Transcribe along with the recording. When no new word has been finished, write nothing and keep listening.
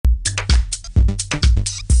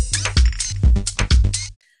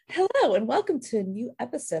Hello and welcome to a new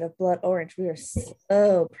episode of Blood Orange. We are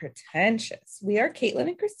so pretentious. We are Caitlin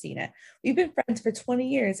and Christina. We've been friends for 20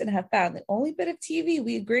 years and have found the only bit of TV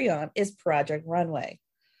we agree on is Project Runway.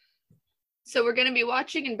 So we're going to be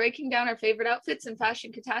watching and breaking down our favorite outfits and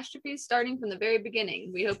fashion catastrophes starting from the very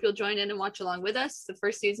beginning. We hope you'll join in and watch along with us. The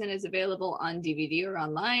first season is available on DVD or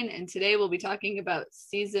online, and today we'll be talking about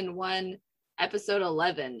season 1, episode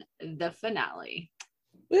 11, the finale.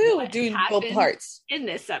 Woo, doing both parts in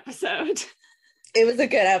this episode. It was a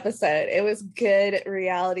good episode. It was good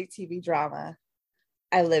reality TV drama.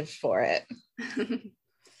 I lived for it.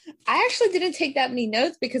 I actually didn't take that many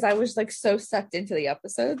notes because I was like so sucked into the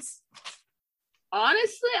episodes.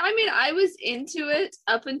 Honestly, I mean, I was into it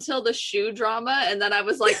up until the shoe drama, and then I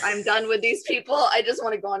was like, I'm done with these people. I just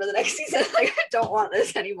want to go on to the next season. Like, I don't want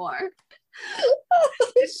this anymore.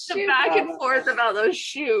 It's the back and forth about those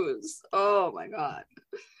shoes. Oh my god.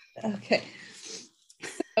 Okay.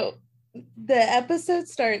 So the episode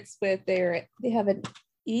starts with they have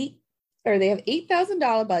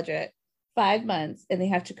 $8,000 budget, 5 months, and they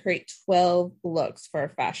have to create 12 looks for a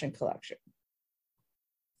fashion collection.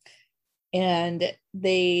 And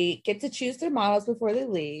they get to choose their models before they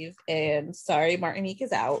leave. And sorry, Martinique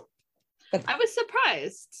is out. But I was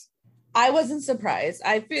surprised. I wasn't surprised.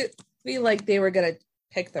 I feel like they were going to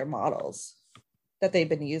pick their models that they've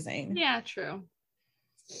been using. Yeah, true.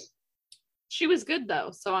 She was good,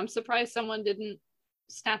 though. So I'm surprised someone didn't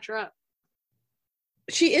snatch her up.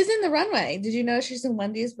 She is in the runway. Did you know she's in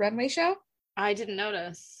Wendy's runway show? I didn't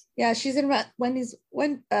notice. Yeah, she's in Wendy's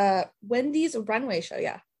runway show.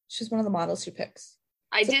 Yeah. She's one of the models she picks.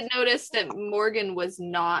 I did notice that Morgan was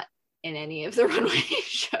not in any of the runway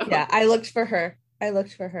shows. Yeah, I looked for her.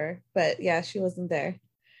 But yeah, she wasn't there.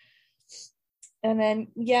 And then,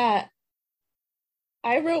 yeah,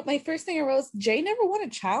 my first thing I wrote was, Jay never won a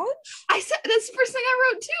challenge? I said, that's the first thing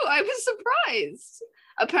I wrote too. I was surprised.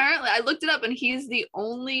 Apparently, I looked it up and he's the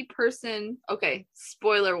only person, okay,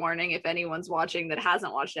 spoiler warning if anyone's watching that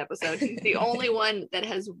hasn't watched the episode, he's the only one that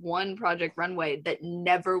has won Project Runway that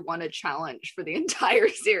never won a challenge for the entire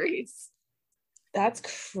series. That's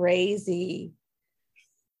crazy.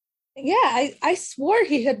 Yeah, I swore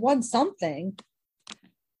he had won something.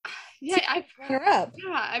 Yeah,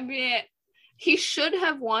 I mean, he should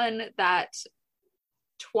have won that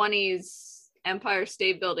 20s Empire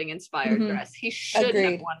State Building inspired dress. He should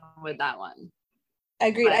have won with that one.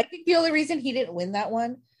 Agreed. But I think the only reason he didn't win that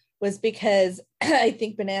one was because I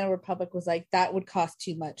think Banana Republic was like, that would cost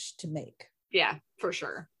too much to make. Yeah, for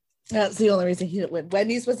sure. That's the only reason he didn't win.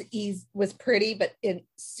 Wendy's was pretty, but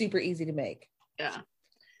super easy to make. Yeah.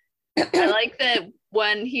 I like that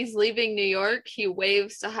when he's leaving New York, he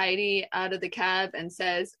waves to Heidi out of the cab and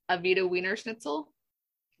says, Avita Wiener Schnitzel.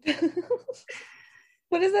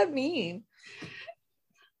 What does that mean?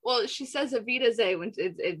 Well, she says Avita when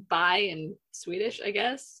it's bye in Swedish, I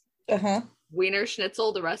guess. Uh-huh. Wiener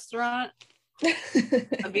Schnitzel, the restaurant.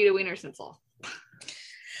 Avita Wiener Schnitzel.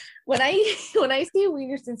 When I see a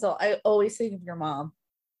Wiener Schnitzel, I always think of your mom.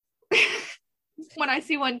 When I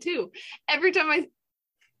see one too. Every time I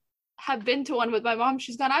have been to one with my mom,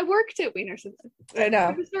 she's gone, I worked at Wiener Schnitzel. I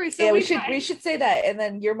know. Yeah, we should say that. And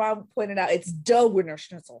then your mom pointed out it's Der Wiener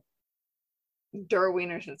Schnitzel. Der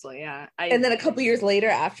Wiener Schnitzel, yeah. And then a couple years later,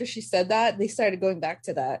 after she said that, they started going back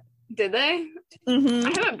to that. Did they? Mm-hmm.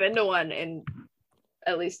 I haven't been to one in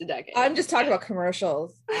at least a decade. I'm just talking about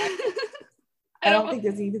commercials. I don't think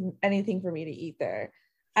there's even anything for me to eat there.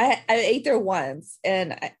 I ate there once,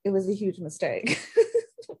 and it was a huge mistake.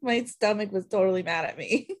 My stomach was totally mad at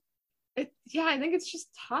me. Yeah, I think it's just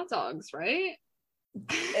hot dogs, right?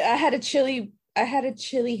 I had a chili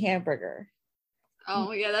hamburger.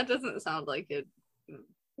 Oh yeah, that doesn't sound like it.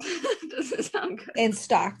 Doesn't sound good. In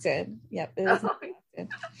Stockton. Yep. It was Stockton.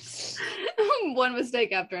 One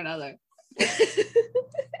mistake after another.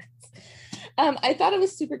 I thought it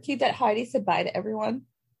was super cute that Heidi said bye to everyone.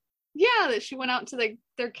 Yeah, that she went out to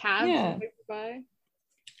their cabs and said bye.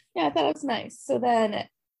 Yeah, I thought it was nice. So then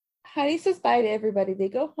Heidi says bye to everybody. They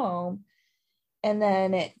go home. And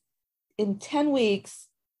then in 10 weeks,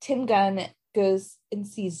 Tim Gunn goes and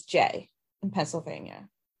sees Jay in Pennsylvania.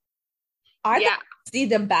 I see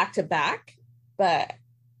them back to back, but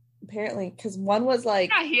apparently because one was like,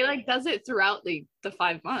 yeah, he does it throughout the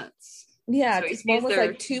 5 months. Yeah, because one was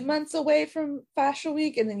like 2 months away from Fashion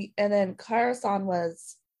Week, and then Kara-san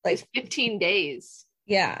was like 15 days.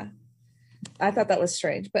 Yeah, I thought that was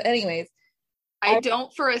strange, but anyways, I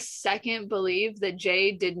don't for a second believe that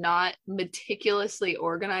Jay did not meticulously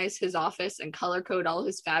organize his office and color code all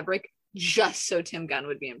his fabric just so Tim Gunn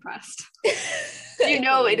would be impressed.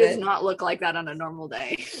 It does not look like that on a normal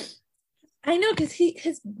day. I know, because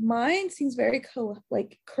his mind seems very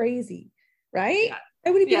like crazy, right? Yeah.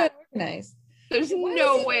 Why would he be Yeah. that organized? There's Why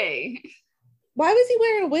no way. why was he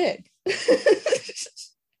wearing a wig?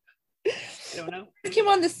 I don't know. He came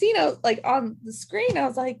on the scene, like on the screen. I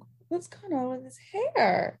was like, what's going on with his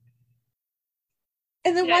hair?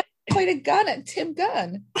 And then why point a gun at Tim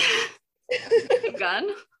Gunn? Tim Gunn?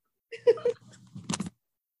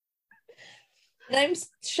 And I'm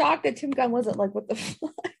shocked that Tim Gunn wasn't like, what the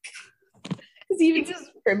fuck? Because even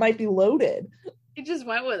it might be loaded. He just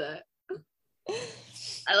went with it.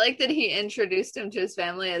 I like that he introduced him to his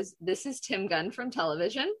family as, this is Tim Gunn from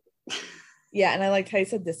television. Yeah, and I liked how he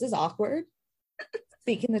said, this is awkward.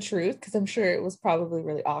 Speaking the truth, because I'm sure it was probably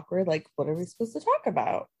really awkward. Like, what are we supposed to talk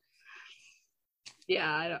about?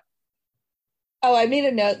 Yeah, I don't. Oh, I made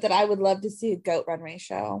a note that I would love to see a goat runway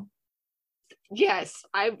show. Yes,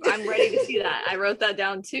 I'm ready to see that. I wrote that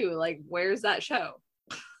down too. Like, where's that show?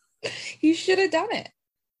 He should have done it.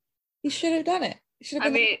 He should have done it. He should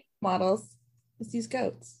have been models. Let's use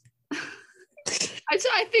goats.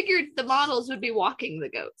 I figured the models would be walking the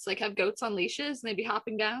goats, like have goats on leashes and they'd be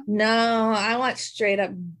hopping down. No, I want straight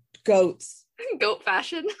up goats. Goat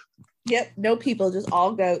fashion. Yep, no people, just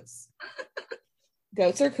all goats.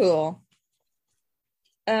 Goats are cool.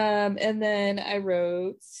 And then I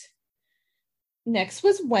wrote, next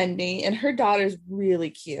was Wendy, and her daughter's really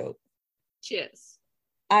cute. She is.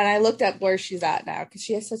 And I looked up where she's at now because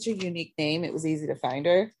she has such a unique name. It was easy to find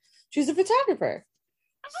her. She's a photographer.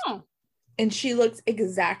 Oh. And she looks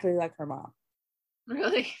exactly like her mom.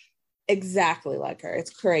 Really? Exactly like her. It's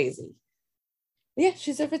crazy. Yeah,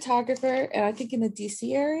 she's a photographer. And I think in the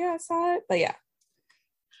DC area I saw it. But yeah.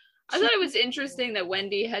 I thought it was interesting that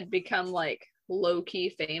Wendy had become like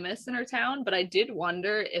low-key famous in her town, but I did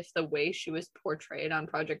wonder if the way she was portrayed on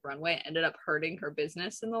Project Runway ended up hurting her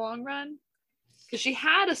business in the long run. Because she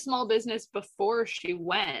had a small business before she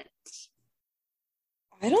went.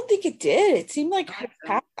 I don't think it did. It seemed like her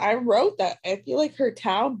town, I wrote that. I feel like her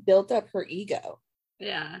town built up her ego.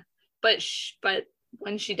 Yeah. But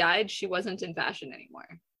when she died, she wasn't in fashion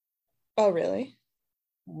anymore. Oh, really?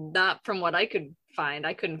 Not from what I could find.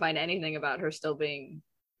 I couldn't find anything about her still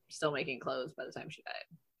making clothes by the time she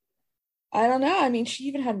died. I don't know. I mean, she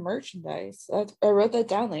even had merchandise. I wrote that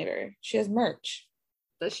down later. She has merch.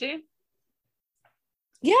 Does she?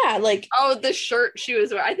 Yeah, like the shirt she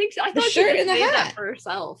was wearing. I thought she just made that for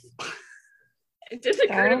herself. It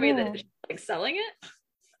didn't occur to me that she was like selling it.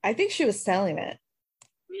 I think she was selling it.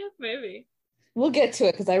 Yeah, maybe. We'll get to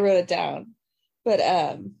it because I wrote it down. But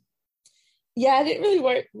yeah, I didn't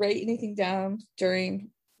really write anything down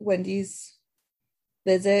during Wendy's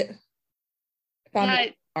visit. I found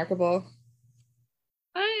it remarkable.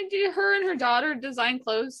 Her and her daughter designed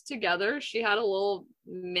clothes together. She had a little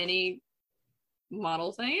mini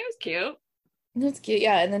model thing. It was cute. That's cute.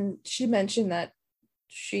 Yeah. And then she mentioned that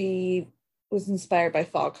she was inspired by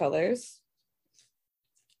fall colors.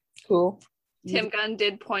 Cool. Tim Gunn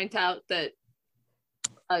did point out that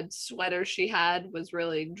a sweater she had was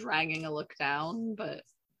really dragging a look down, but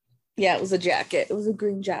yeah, it was a jacket. It was a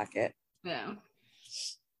green jacket. Yeah.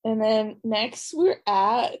 And then next we're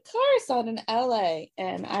at Coruscant in LA,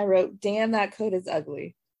 and I wrote, damn, that coat is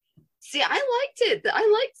ugly. See, I liked it. I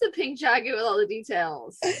liked the pink jacket with all the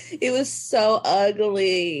details. It was so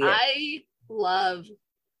ugly. I love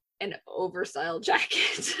an oversized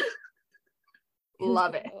jacket.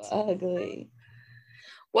 Love it. So ugly.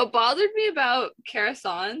 What bothered me about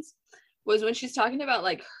Coruscant's was when she's talking about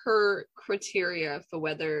like her criteria for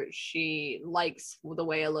whether she likes the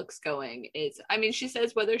way a look's going is, I mean, she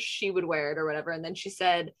says whether she would wear it or whatever, and then she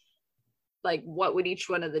said like what would each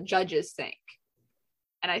one of the judges think.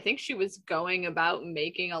 And I think she was going about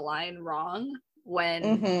making a line wrong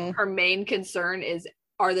when her main concern is,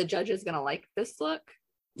 are the judges going to like this look?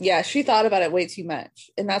 Yeah, she thought about it way too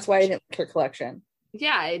much. And that's why I didn't like her collection.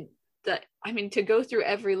 Yeah, I mean, to go through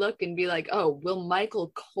every look and be like, oh, will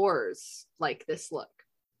Michael Kors like this look?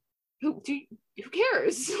 Who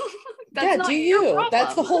cares? That's not do you.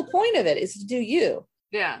 That's the whole point of it, is to do you.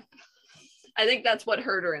 Yeah. I think that's what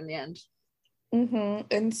hurt her in the end.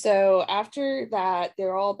 And so after that,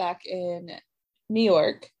 they're all back in New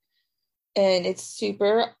York, and it's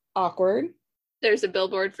super awkward. There's a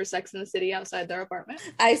billboard for Sex and the City outside their apartment.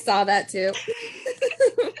 I saw that too.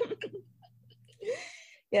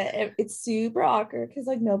 Yeah, it's super awkward because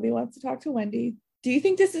like nobody wants to talk to Wendy. Do you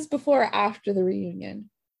think this is before or after the reunion?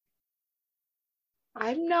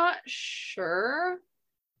 I'm not sure.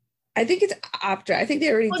 I think it's after. I think they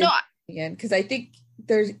already did again because I think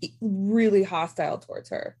there's really hostile towards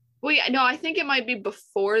her. Well, yeah, no, I think it might be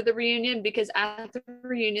before the reunion because at the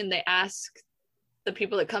reunion they asked the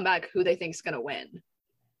people that come back who they think is going to win.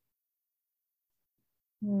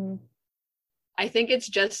 I think it's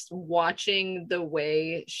just watching the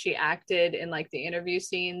way she acted in like the interview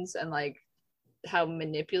scenes and like how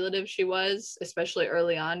manipulative she was, especially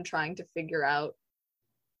early on, trying to figure out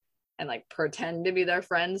and like pretend to be their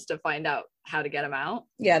friends to find out how to get them out.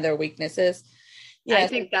 Yeah, their weaknesses. Yeah, I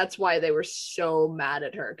think that's why they were so mad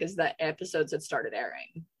at her, because the episodes had started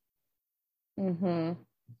airing. And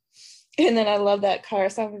then I love that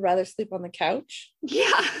Kara-san would rather sleep on the couch.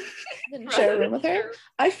 Yeah. Than share a room with her.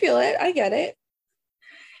 I feel it. I get it.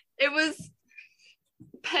 It was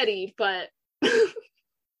petty, but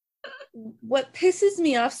what pisses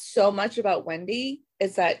me off so much about Wendy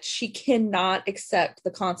is that she cannot accept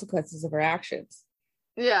the consequences of her actions.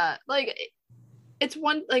 Yeah, like it's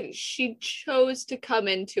one, like she chose to come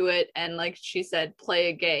into it and like she said, play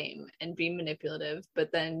a game and be manipulative,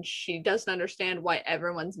 but then she doesn't understand why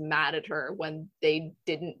everyone's mad at her when they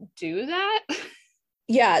didn't do that.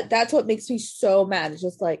 Yeah, that's what makes me so mad. It's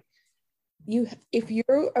just like, if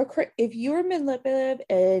you're manipulative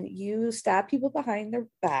and you stab people behind their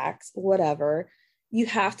backs, whatever, you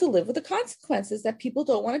have to live with the consequences that people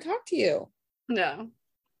don't want to talk to you. No,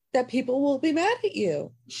 that people will be mad at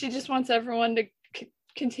you. She just wants everyone to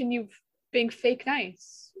continue being fake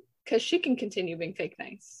nice, because she can continue being fake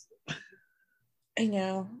nice. I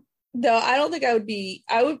know. No, I don't think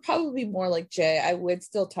I would probably be more like Jay. I would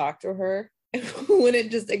still talk to her.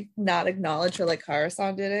 Wouldn't just not acknowledge her like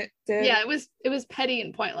Kara-san did. Yeah, it was petty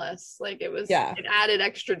and pointless. Like it added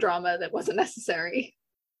extra drama that wasn't necessary.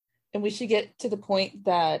 And we should get to the point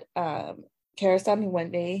that Kara-san and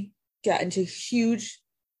Wendy got into a huge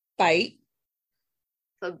fight.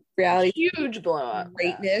 A reality huge blow up.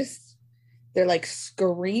 Greatness. They're like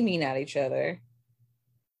screaming at each other.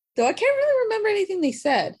 Though I can't really remember anything they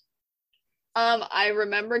said. I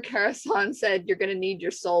remember Kara-san said, "You're gonna need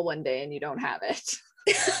your soul one day, and you don't have it."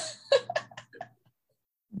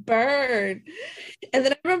 Burn. And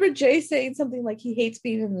then I remember Jay saying something like he hates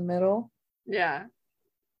being in the middle. Yeah,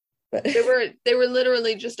 but they were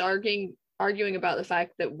literally just arguing about the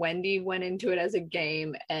fact that Wendy went into it as a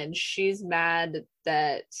game, and she's mad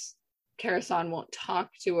that Kara-san won't talk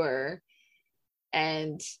to her.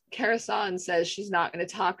 And Kara-san says she's not going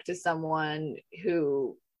to talk to someone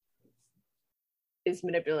who is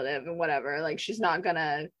manipulative and whatever. Like, she's not going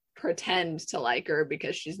to pretend to like her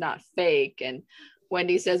because she's not fake. And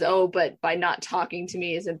Wendy says, "Oh, but by not talking to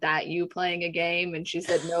me, isn't that you playing a game?" And she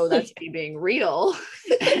said, "No, that's me being real."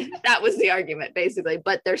 That was the argument, basically.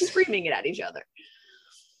 But they're screaming it at each other.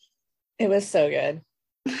 It was so good.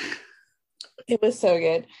 It was so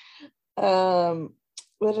good.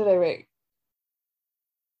 What did I write?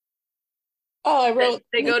 Oh, I wrote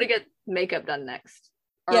they go to get makeup done next.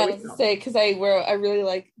 Yeah, I was to say, because I really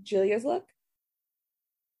like Julia's look.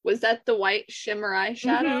 Was that the white shimmer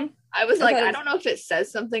eyeshadow? Mm-hmm. I was like, I don't know if it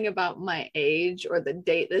says something about my age or the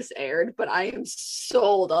date this aired, but I am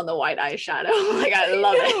sold on the white eyeshadow. Like, I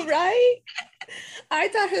love it. Right? I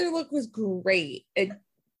thought her look was great.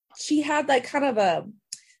 She had like kind of a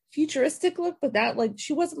futuristic look, but that like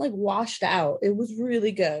she wasn't like washed out. It was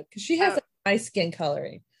really good because she has like nice skin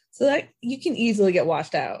coloring, so that you can easily get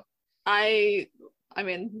washed out. I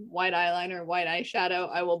mean, white eyeliner, white eyeshadow,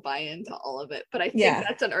 I will buy into all of it. But I think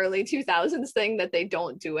that's an early 2000s thing that they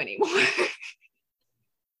don't do anymore.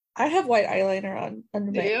 I have white eyeliner on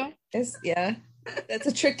under my eyes. Yeah. That's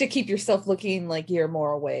a trick to keep yourself looking like you're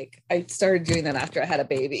more awake. I started doing that after I had a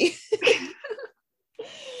baby.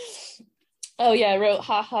 Oh, yeah. I wrote,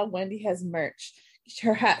 haha, Wendy has merch.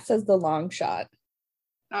 Her hat says the long shot.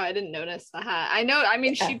 Oh, I didn't notice the hat. I know. I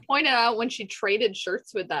mean, she pointed out when she traded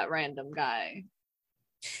shirts with that random guy.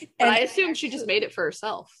 But I assume she just made it for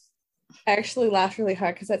herself. I actually laughed really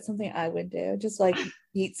hard because that's something I would do. Just like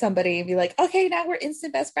meet somebody and be like, okay, now we're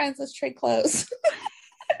instant best friends. Let's trade clothes.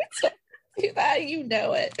 So, do that, you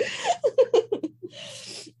know it.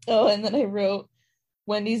 Oh, and then I wrote,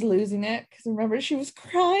 Wendy's losing it because remember she was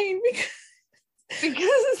crying because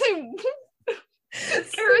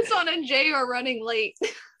Kara-san and Jay are running late.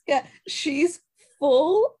 Yeah, she's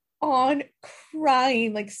full on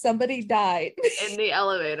crying like somebody died in the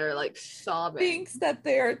elevator, like sobbing. Thinks that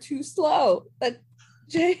they are too slow. But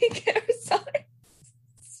Jay Kara-san,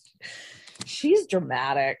 she's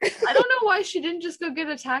dramatic. I don't know why she didn't just go get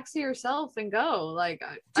a taxi herself and go. Like,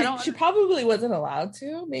 I don't. She probably wasn't allowed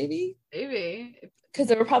to. Maybe because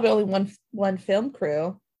there were probably only one film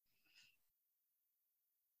crew.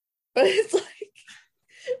 But it's like,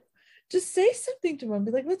 just say something to him.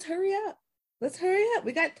 Be like, let's hurry up. Let's hurry up.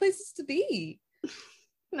 We got places to be.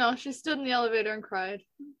 No, she stood in the elevator and cried.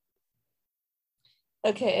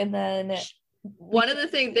 Okay, and then one of the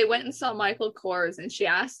things, they went and saw Michael Kors, and she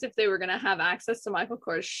asked if they were going to have access to Michael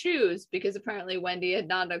Kors shoes, because apparently Wendy had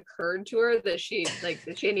not occurred to her that she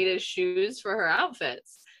needed shoes for her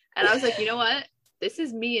outfits. And I was like, you know what? This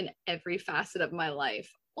is me in every facet of my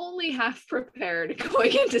life. Only half prepared,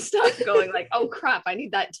 going into stuff, going like, oh crap, I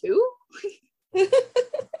need that too.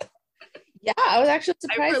 Yeah, I was actually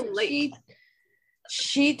surprised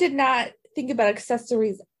she did not think about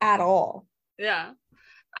accessories at all. Yeah.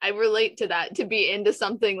 I relate to that, to be into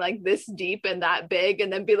something like this deep and that big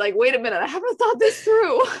and then be like, wait a minute, I haven't thought this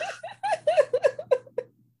through.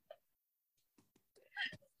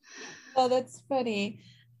 Oh, that's funny.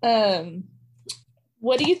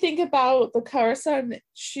 What do you think about the Kara-san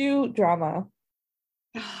shoe drama?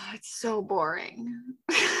 Oh, it's so boring.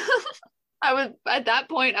 I was, at that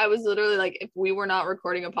point, I was literally like, if we were not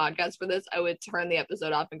recording a podcast for this, I would turn the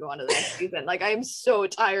episode off and go on to the next season. Like, I am so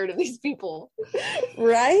tired of these people.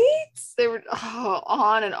 Right? They were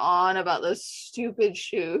on and on about those stupid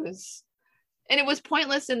shoes. And it was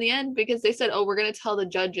pointless in the end, because they said, oh, we're going to tell the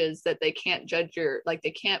judges that they can't judge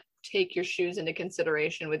they can't take your shoes into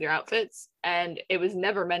consideration with your outfits. And it was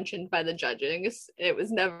never mentioned by the judges. It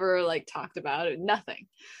was never like talked about. Nothing.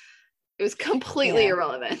 It was completely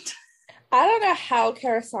irrelevant. I don't know how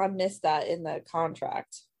Kara-san missed that in the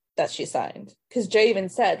contract that she signed, because Jay even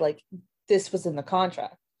said like this was in the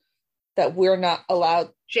contract that we're not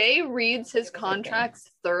allowed. Jay reads his contracts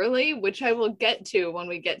thoroughly, which I will get to when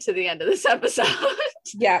we get to the end of this episode.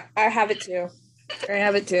 Yeah, I have it too. I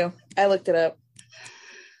looked it up.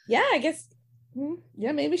 Yeah, I guess.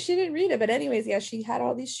 Yeah, maybe she didn't read it, but anyways, yeah, she had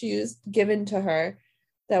all these shoes given to her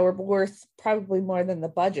that were worth probably more than the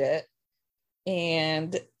budget,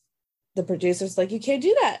 and the producer's like, you can't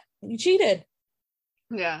do that, you cheated.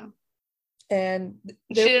 Yeah. And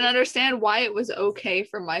she didn't understand why it was okay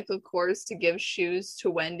for Michael Kors to give shoes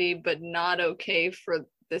to Wendy, but not okay for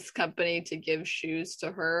this company to give shoes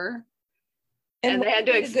to her. And they had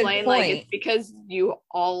to explain, like, it's because you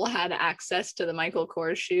all had access to the Michael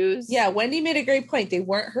Kors shoes. Yeah, Wendy made a great point. They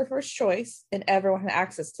weren't her first choice, and everyone had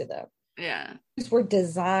access to them. Yeah. These were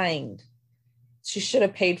designed. She should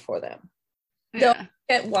have paid for them. Yeah.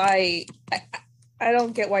 I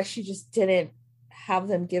don't get why she just didn't have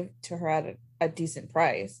them give to her at a decent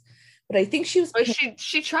price. But I think she was.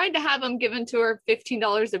 She tried to have them given to her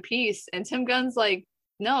 $15 a piece, and Tim Gunn's like,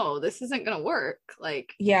 no, this isn't gonna work.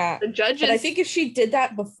 Like, yeah, the judges. But I think if she did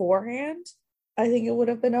that beforehand, I think it would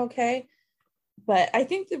have been okay. But I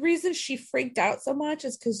think the reason she freaked out so much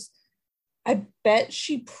is because I bet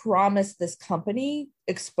she promised this company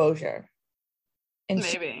exposure. And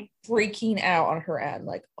maybe freaking out on her end,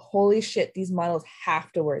 like, holy shit, these models have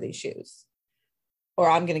to wear these shoes, or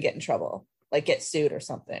I'm gonna get in trouble, like get sued or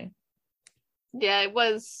something. Yeah, it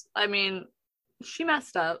was. I mean, she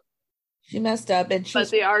messed up. And but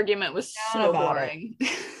the argument was so boring.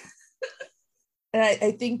 And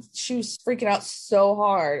I think she was freaking out so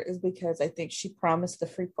hard is because I think she promised the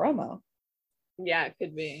free promo. Yeah, it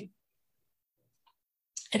could be.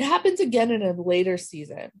 It happens again in a later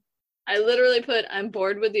season. I literally put, I'm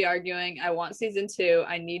bored with the arguing. I want season 2.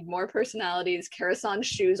 I need more personalities. Kara-san's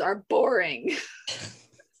shoes are boring.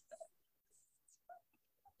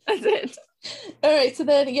 That's it. All right. So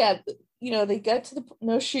then, yeah, they get to the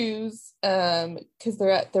no shoes because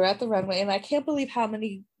they're at the runway, and I can't believe how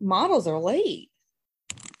many models are late.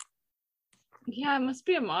 Yeah, it must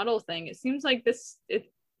be a model thing. It seems like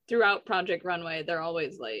throughout Project Runway, they're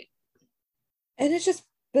always late. And it's just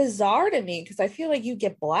bizarre to me because I feel like you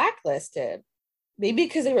get blacklisted. Maybe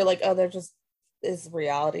because they were like, oh, they're just this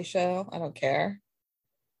reality show. I don't care.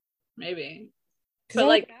 Maybe. But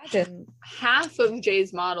like half of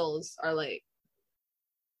Jay's models are late.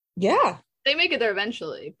 Yeah. They make it there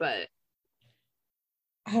eventually, but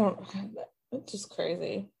it's just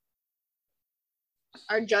crazy.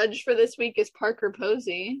 Our judge for this week is Parker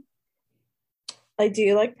Posey. I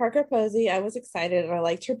do like Parker Posey. I was excited, and I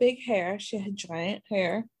liked her big hair. She had giant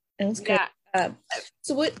hair. It was good. Yeah.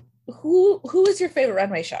 So who is your favorite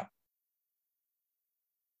runway show?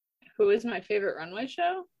 Who is my favorite runway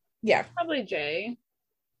show? Yeah. Probably Jay.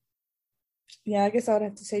 Yeah, I guess I would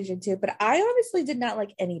have to say Jay too, but I honestly did not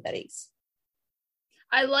like anybody's.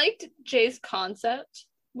 I liked Jay's concept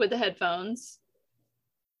with the headphones.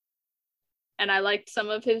 And I liked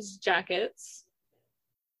some of his jackets.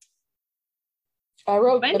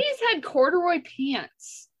 Wendy's had corduroy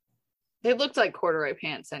pants. They looked like corduroy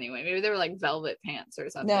pants anyway. Maybe they were like velvet pants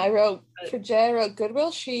or something. No, for Jay, I wrote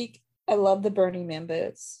Goodwill Chic. I love the Burning Man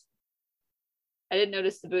boots. I didn't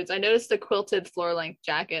notice the boots. I noticed the quilted floor length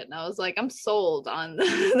jacket, and I was like, I'm sold on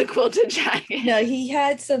the quilted jacket. No, he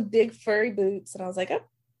had some big furry boots, and I was like, oh,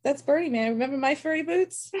 That's Bernie, man. Remember my furry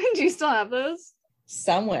boots? Do you still have those?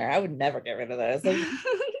 Somewhere. I would never get rid of those.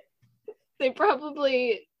 They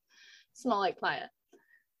probably smell like plant.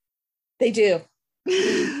 They do.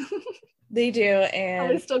 Probably They do.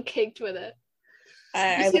 And still caked with it.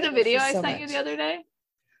 I You see the video I so sent you much. the other day?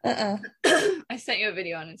 I sent you a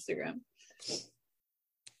video on Instagram.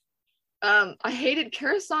 I hated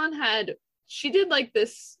Kara-san she did like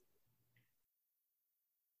this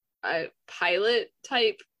pilot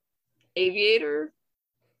type aviator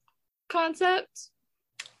concept,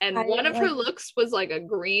 and one of her looks was like a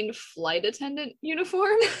green flight attendant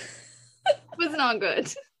uniform. Was not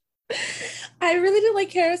good. I really didn't like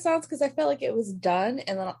Kara-san's because I felt like it was done,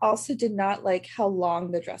 and then I also did not like how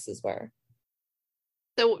long the dresses were.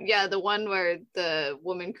 The one where the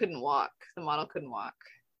woman couldn't walk, the model couldn't walk.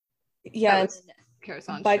 Yeah,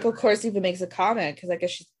 Michael show. Kors even makes a comment because I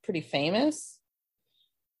guess she's pretty famous.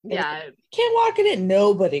 Yeah, can't walk in it.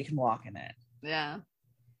 Nobody can walk in it. Yeah.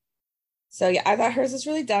 So yeah, I thought hers was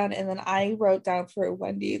really done, and then I wrote down for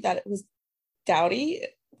Wendy that it was Dowdy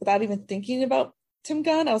without even thinking about Tim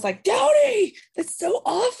Gunn. I was like, Dowdy, that's so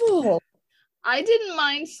awful. I didn't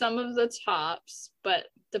mind some of the tops, but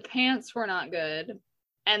the pants were not good,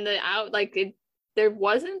 and there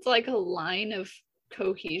wasn't like a line of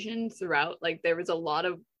cohesion throughout. Like there was a lot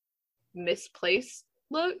of misplaced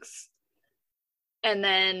looks, and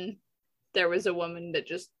then there was a woman that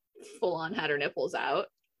just full on had her nipples out.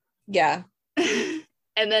 Yeah.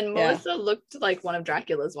 And then Melissa looked like one of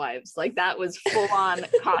Dracula's wives. Like that was full on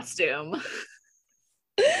costume.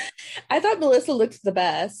 I thought Melissa looked the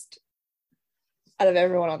best out of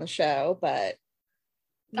everyone on the show, but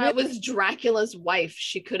that was Dracula's wife.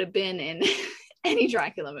 She could have been in any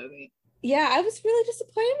Dracula movie. Yeah, I was really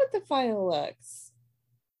disappointed with the final looks.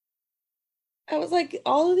 I was like,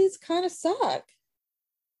 all of these kind of suck.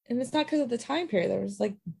 And it's not because of the time period. There was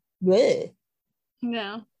like, bleh.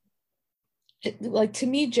 No. Like to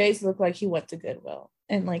me, Jay's looked like he went to Goodwill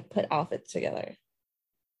and like put outfits together.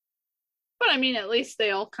 But I mean, at least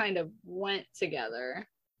they all kind of went together.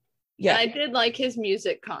 Yeah. And I did like his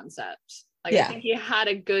music concept. Like I think he had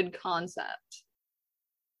a good concept.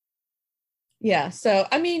 Yeah. So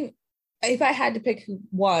I mean, if I had to pick who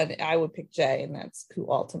won, I would pick Jay, and that's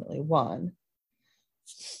who ultimately won.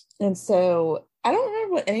 And so I don't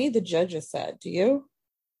remember what any of the judges said. Do you?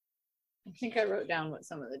 I think I wrote down what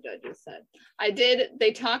some of the judges said.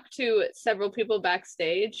 They talked to several people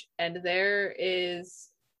backstage, and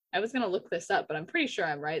I was going to look this up, but I'm pretty sure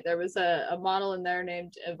I'm right. There was a model in there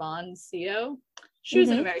named Yvonne Seo. She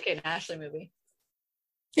was in a Mary Kate and Ashley movie.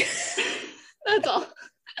 That's all.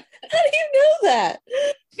 How do you know that?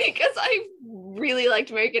 Because I really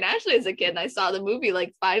liked Mary Kate and Ashley as a kid, and I saw the movie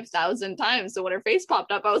like 5,000 times. So when her face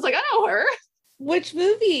popped up, I was like, I know her. Which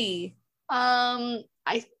movie?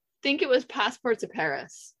 I think it was Passport to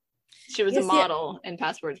Paris. She was a model in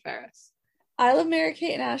Passport to Paris. I love Mary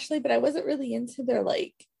Kate and Ashley, but I wasn't really into their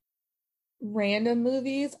like random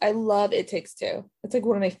movies. I love It Takes Two. It's like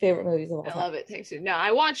one of my favorite movies of all time. I love It Takes Two. No,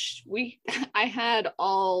 I had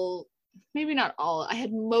maybe not all. I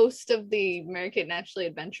had most of the Mary Kate and Ashley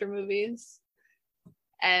adventure movies.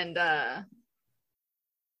 And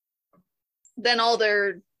then all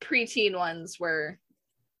their preteen ones where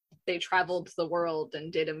they traveled the world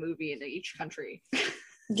and did a movie in each country.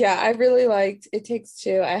 Yeah, I really liked It Takes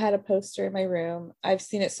Two. I had a poster in my room. I've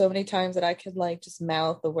seen it so many times that I could like just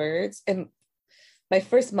mouth the words. And my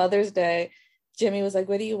first Mother's Day, Jimmy was like,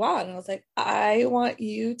 what do you want? And I was like, I want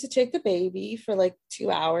you to take the baby for like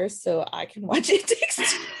 2 hours so I can watch It Takes Two.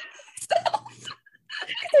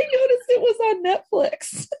 I noticed it was on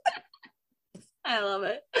Netflix. I love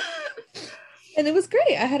it. And it was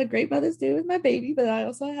great. I had a great Mother's Day with my baby, but I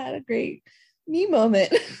also had a great me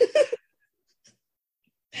moment.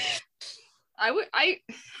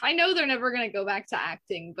 I know they're never gonna go back to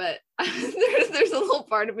acting, but there's a little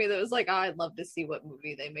part of me that was like, oh, I'd love to see what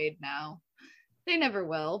movie they made now. They never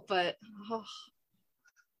will, but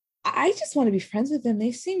I just want to be friends with them.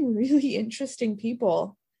 They seem really interesting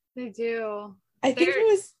people. They do. I think it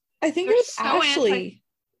was so Ashley.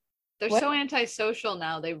 They're so antisocial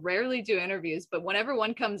now. They rarely do interviews, but whenever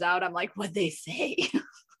one comes out, I'm like, what'd they say?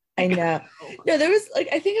 I know. No, there was like,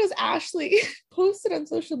 I think it was Ashley posted on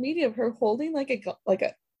social media of her holding like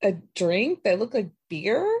a drink that looked like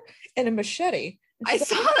beer and a machete. I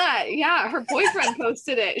saw that. Yeah, her boyfriend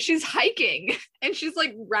posted it. She's hiking and she's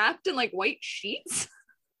like wrapped in like white sheets.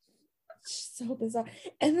 So bizarre.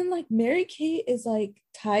 And then like Mary Kate is like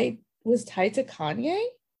was tied to Kanye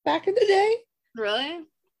back in the day. Really?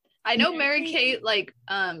 I know Mary Kate like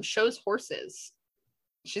shows horses.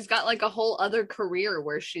 She's got like a whole other career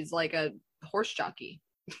where she's like a horse jockey.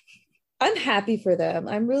 I'm happy for them.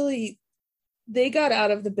 They got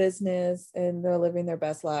out of the business and they're living their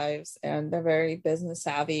best lives and they're very business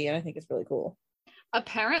savvy. And I think it's really cool.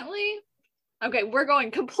 Apparently, okay, we're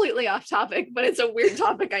going completely off topic, but it's a weird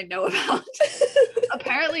topic I know about.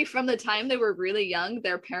 Apparently, from the time they were really young,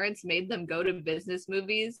 their parents made them go to business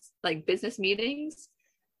movies, like business meetings.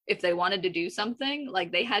 If they wanted to do something,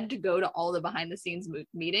 like they had to go to all the behind the scenes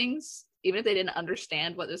meetings, even if they didn't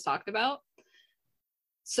understand what was talked about.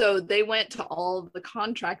 So they went to all the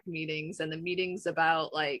contract meetings and the meetings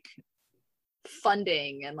about like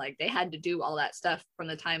funding, and like they had to do all that stuff from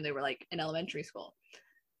the time they were like in elementary school.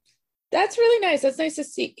 That's really nice. That's nice to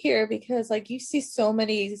see here because like you see so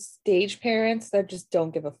many stage parents that just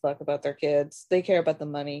don't give a fuck about their kids. They care about the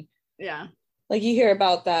money. Yeah. Like you hear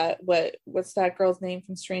about that. What's that girl's name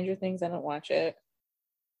from Stranger Things? I don't watch it.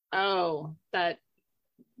 Oh, that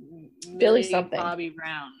Billy something.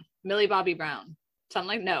 Millie Bobby Brown. Something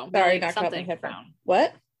like no. Sorry, Millie something Brown.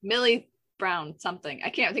 What? Millie Brown something. I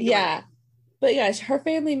can't think of it. But yeah, her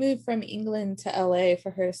family moved from England to LA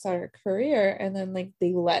for her to start her career. And then like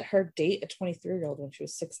they let her date a 23-year-old when she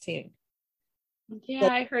was 16. Yeah,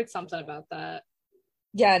 I heard something about that.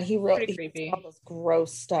 Yeah, and he wrote all this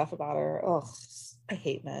gross stuff about her. Oh, I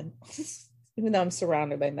hate men. Even though I'm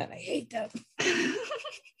surrounded by men, I hate them.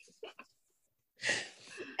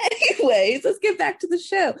 Anyways, let's get back to the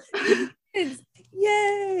show.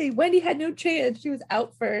 Yay! Wendy had no chance. She was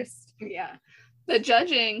out first. Yeah. The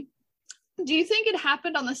judging. Do you think it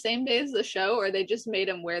happened on the same day as the show, or they just made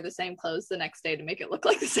him wear the same clothes the next day to make it look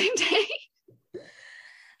like the same day?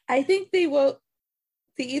 I think I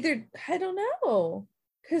don't know.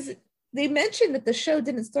 Because they mentioned that the show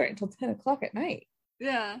didn't start until 10 o'clock at night.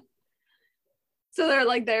 Yeah. So they're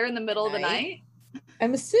like there in the middle of the night?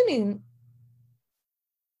 I'm assuming.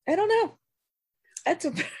 I don't know. That's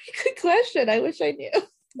a very good question. I wish I knew.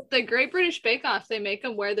 The Great British Bake Off, they make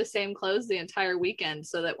them wear the same clothes the entire weekend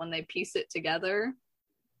so that when they piece it together.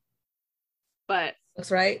 But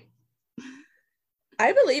that's right.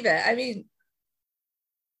 I believe it. I mean,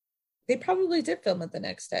 they probably did film it the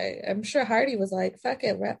next day. I'm sure Hardy was like, fuck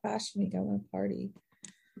it, we're at Fashion Week, I want to party.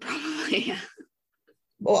 Probably, yeah.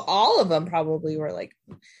 Well, all of them probably were like,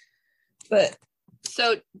 but.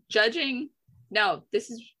 So judging, no, this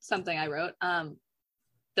is something I wrote.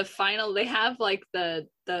 The final, they have like the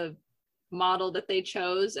model that they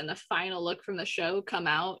chose and the final look from the show come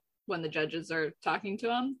out when the judges are talking to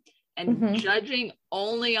them, and judging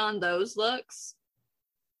only on those looks,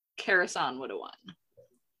 Kara-san would have won.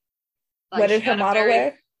 Like, what did her model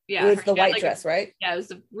wear? Yeah, it was the white dress, right? Yeah, it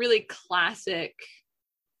was a really classic.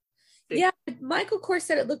 Yeah, Michael Kors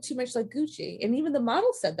said it looked too much like Gucci, and even the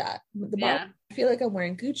model said that. The model, I feel like I'm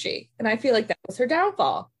wearing Gucci, and I feel like that was her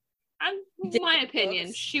downfall. In my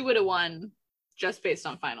opinion, she would have won just based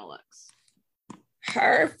on final looks.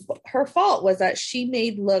 Her fault was that she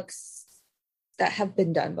made looks that have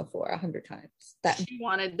been done before 100 times. That she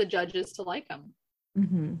wanted the judges to like them.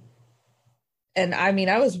 Mm-hmm. And I mean,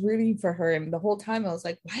 I was rooting for her, and the whole time I was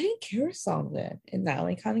like, why didn't Kara-san win? And now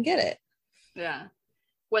I kind of get it. Yeah.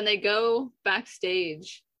 When they go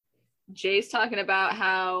backstage, Jay's talking about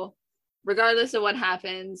how regardless of what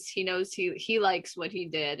happens, he knows he likes what he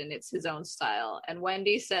did and it's his own style. And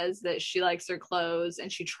Wendy says that she likes her clothes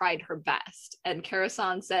and she tried her best. And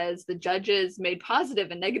Kara-san says the judges made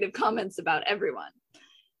positive and negative comments about everyone.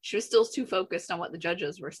 She was still too focused on what the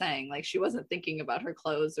judges were saying. Like she wasn't thinking about her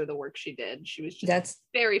clothes or the work she did. She was just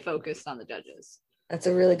very focused on the judges. That's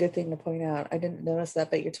a really good thing to point out. I didn't notice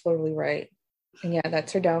that, but you're totally right. And yeah,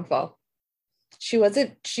 that's her downfall. She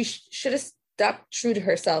should have stuck true to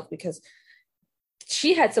herself because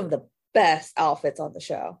she had some of the best outfits on the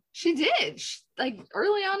show. She did. Like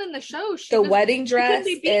early on in the show, the wedding dress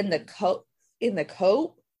and the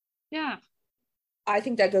coat. Yeah. I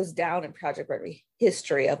think that goes down in Project Runway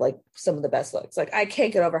history of like some of the best looks. Like I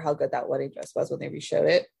can't get over how good that wedding dress was when they reshowed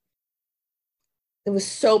it. It was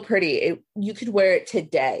so pretty. You could wear it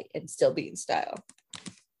today and still be in style.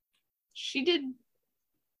 She did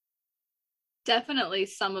definitely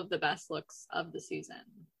some of the best looks of the season.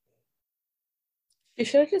 She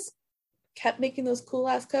should have just kept making those cool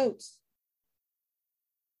ass coats.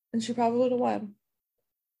 And she probably would have won.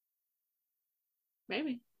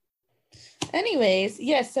 Maybe. Anyways,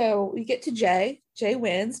 yeah, so we get to Jay. Jay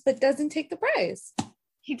wins, but doesn't take the prize.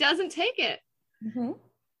 He doesn't take it.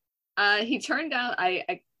 Mm-hmm. He turned down,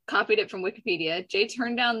 I copied it from Wikipedia. Jay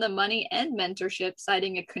turned down the money and mentorship,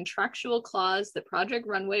 citing a contractual clause that Project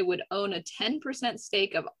Runway would own a 10%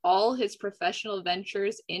 stake of all his professional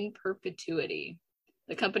ventures in perpetuity.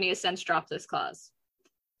 The company has since dropped this clause.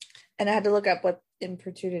 And I had to look up what in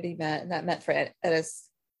perpetuity meant, and that meant for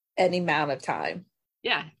any amount of time.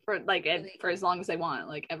 Yeah, for as long as they want,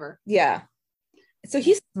 like ever. Yeah. So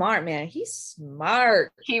he's smart, man. He's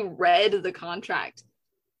smart. He read the contract.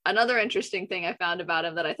 Another interesting thing I found about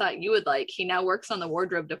him that I thought you would like, he now works on the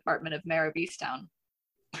wardrobe department of Mayor of Easttown.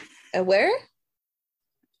 And where?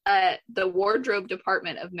 The wardrobe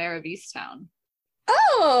department of Mayor of Easttown.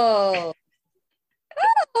 Oh,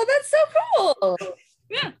 that's so cool.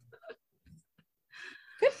 Yeah.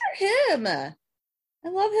 Good for him. I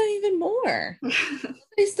love him even more.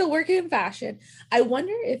 He's still working in fashion. I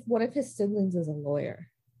wonder if one of his siblings is a lawyer.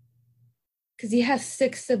 Because he has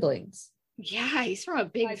 6 siblings. Yeah, he's from a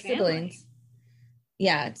big 5 family. siblings.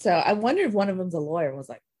 Yeah, so I wonder if one of them's a lawyer and was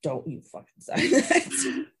like, don't you fucking sign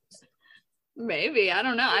that. Maybe. I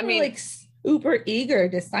don't know. I mean, like super eager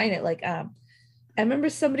to sign it. Like, I remember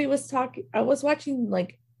somebody was talking, I was watching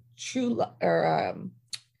like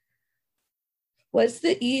what's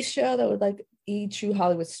the E show that would like E True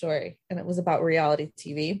Hollywood Story, and it was about reality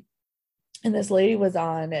TV, and this lady was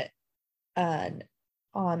on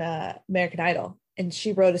American Idol, and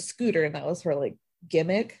she rode a scooter, and that was her like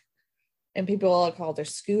gimmick, and people all called her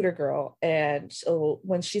Scooter Girl. And so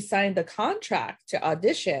when she signed the contract to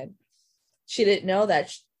audition, she didn't know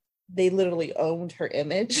that they literally owned her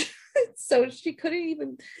image. So she couldn't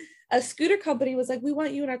even, a scooter company was like, we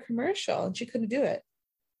want you in our commercial, and she couldn't do it.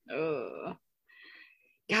 Oh,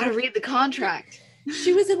 gotta read the contract.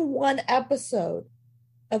 She was in one episode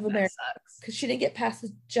of America Sucks. because she didn't get past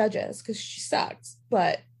the judges because she sucked,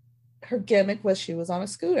 but her gimmick was she was on a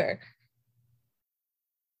scooter.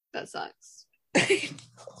 That sucks. Why did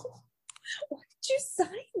you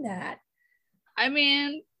sign that? I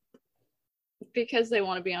mean, because they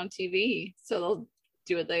want to be on TV, so they'll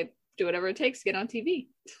do whatever it takes to get on TV.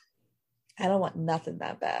 I don't want nothing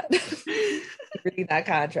that bad. Reading that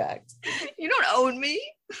contract. You don't own me.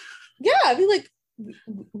 Yeah, I'd be like,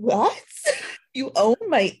 what? You own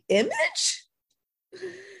my image?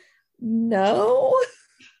 No.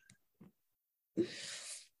 But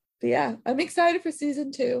yeah, I'm excited for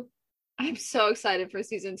season 2. I'm so excited for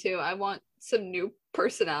season 2. I want some new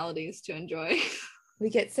personalities to enjoy. We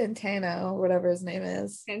get Santano, whatever his name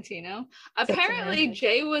is. Santino. Apparently,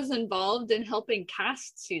 Jay was involved in helping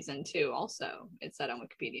cast season 2 also. It said on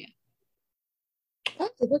Wikipedia. I'll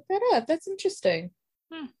have to look that up. That's interesting.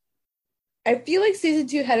 Hmm. I feel like season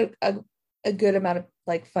 2 had a good amount of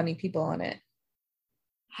like funny people on it.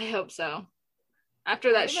 I hope so.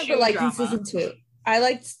 After that shoe liking drama. season 2.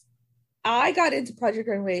 I got into Project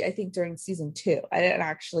Runway, I think, during season 2. I didn't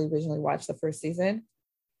actually originally watch the first season.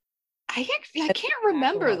 I can't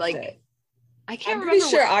remember. Like, it. I can't I'm remember.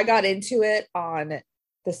 pretty sure I got into it on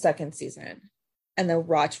the second season and then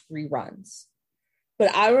watch reruns.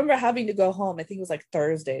 But I remember having to go home. I think it was like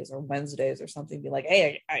Thursdays or Wednesdays or something. Be like,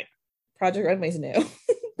 hey, I Project Runway's new.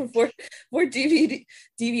 before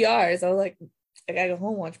DVRs. I was like, I gotta go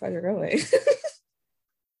home and watch Project Runway.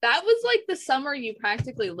 That was like the summer you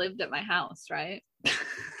practically lived at my house, right?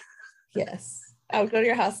 Yes. I would go to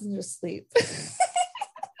your house and just sleep.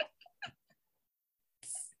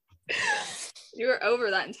 You were over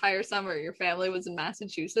that entire summer. Your family was in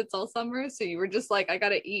Massachusetts all summer, so you were just like, I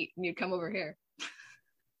gotta eat, and you'd come over here.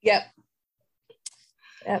 Yep.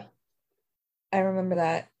 I remember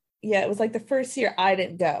that. Yeah, it was like the first year I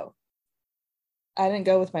didn't go. I didn't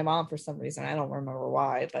go with my mom for some reason. I don't remember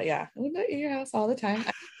why, but yeah, I would go to your house all the time.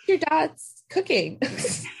 Your dad's cooking.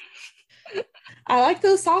 I like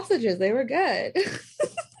those sausages. They were good.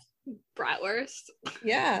 Bratwurst.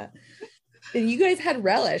 Yeah. And you guys had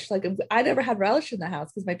relish. Like, I never had relish in the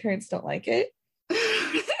house because my parents don't like it.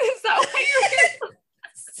 Is that why you're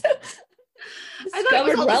so,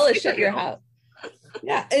 discovered relish at your house.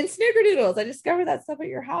 Yeah, and snickerdoodles. I discovered that stuff at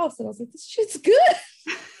your house, and I was like, this shit's good.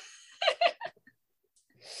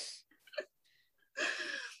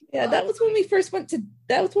 Yeah, that was when we first went to,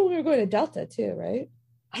 that was when we were going to Delta too, right?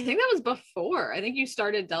 I think that was before. I think you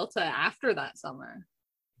started Delta after that summer.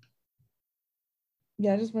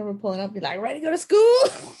 Yeah, I just remember pulling up and be like, ready to go to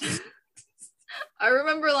school? I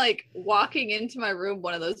remember like walking into my room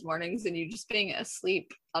one of those mornings and you just being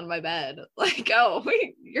asleep on my bed. Like, oh,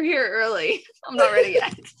 you're here early. I'm not ready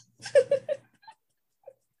yet.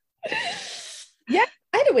 Yeah,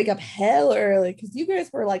 I had to wake up hell early because you guys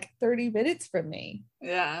were like 30 minutes from me.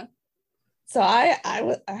 Yeah. So I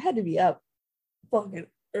had to be up fucking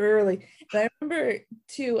early. And I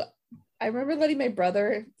remember letting my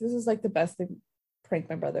brother, this is like the best prank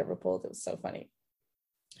my brother ever pulled. It was so funny.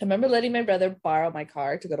 I remember letting my brother borrow my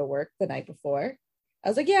car to go to work the night before. I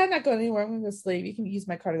was like, yeah, I'm not going anywhere. I'm going to go sleep. You can use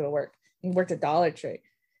my car to go to work. He worked at Dollar Tree.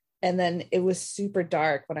 And then it was super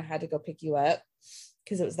dark when I had to go pick you up.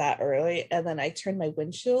 because it was that early. And then I turned my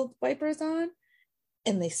windshield wipers on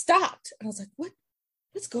and they stopped. And I was like,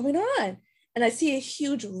 what's going on? And I see a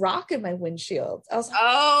huge rock in my windshield. I was like,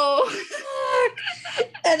 oh, fuck.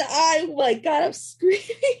 And I like got up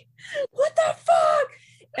screaming, what the fuck?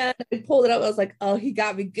 And I pulled it up. I was like, oh, he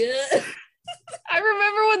got me good. I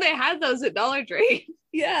remember when they had those at Dollar Tree.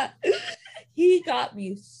 Yeah. He got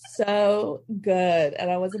me so good.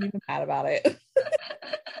 And I wasn't even mad about it. And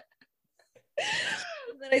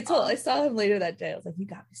then I saw him later that day. I was like, you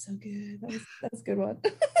got me so good. That was a good one.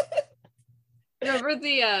 Remember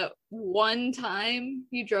the one time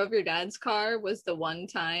you drove your dad's car was the one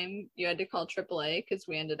time you had to call AAA because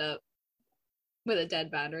we ended up with a dead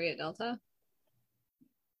battery at Delta?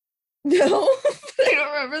 No. You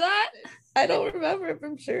don't remember that? I don't remember if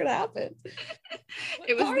I'm sure it happened.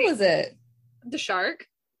 What car was it? The Shark.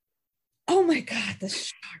 Oh my God, the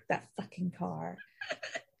Shark, that fucking car.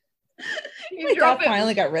 You drove it.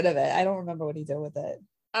 Finally got rid of it. I don't remember what he did with it.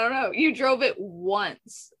 I don't know. You drove it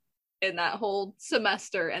once in that whole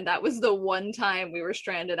semester, and that was the one time we were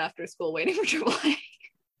stranded after school waiting for AAA.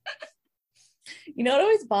 You know what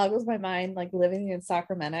always boggles my mind, like living in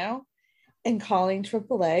Sacramento and calling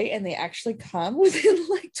AAA, and they actually come within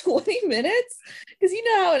like 20 minutes? Because you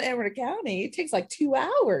know how in Emerald County it takes like 2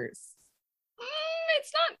 hours.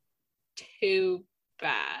 It's not too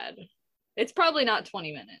bad. It's probably not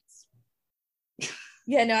 20 minutes.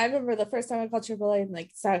 Yeah, no, I remember the first time I called AAA in like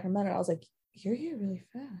Sacramento, I was like, you're here really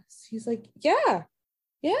fast. He's like, yeah,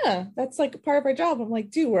 that's like part of our job. I'm like,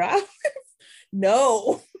 dude, we're out.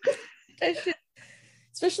 No.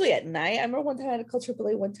 Especially at night. I remember one time I had to call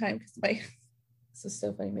AAA one time because this is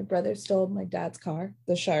so funny. My brother stole my dad's car,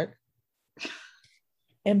 the Shark,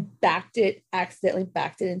 and accidentally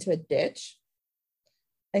backed it into a ditch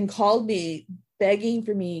and called me begging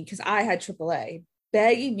for me, because I had AAA,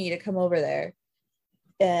 begging me to come over there.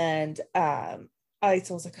 And I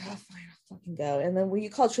was like, oh, fine, I'll fucking go. And then when you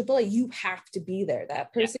call AAA, you have to be there.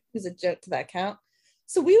 That person who's a joke to that account.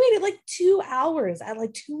 So we waited like 2 hours at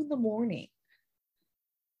like 2 a.m.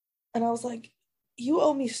 And I was like, you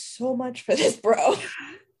owe me so much for this, bro.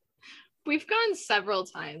 We've gone several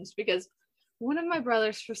times because one of my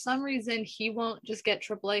brothers, for some reason, he won't just get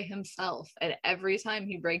AAA himself. And every time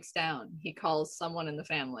he breaks down, he calls someone in the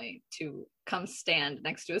family to come stand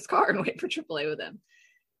next to his car and wait for AAA with him.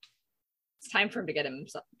 It's time for him to get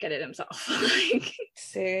it himself. Like,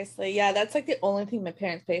 seriously, yeah, that's like the only thing my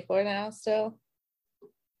parents pay for now still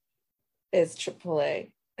is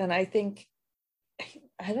AAA. And I think,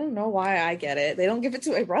 I don't know why I get it. They don't give it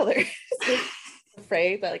to my brother. So I'm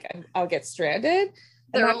afraid that like I'll get stranded.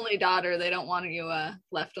 Their only daughter, they don't want you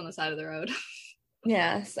left on the side of the road.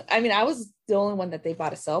 Yes. I mean, I was the only one that they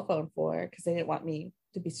bought a cell phone for because they didn't want me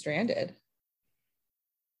to be stranded.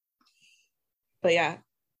 But yeah.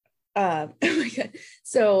 Oh my God.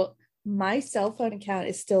 So my cell phone account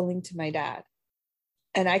is still linked to my dad.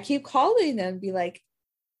 And I keep calling them and be like,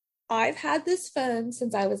 I've had this phone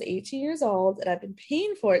since I was 18 years old and I've been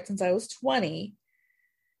paying for it since I was 20.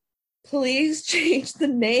 Please change the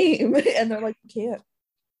name. And they're like, we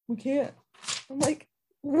can't. I'm like,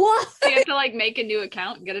 what? So you have to like make a new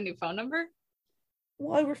account and get a new phone number?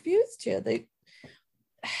 Well, I refuse to.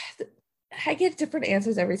 I get different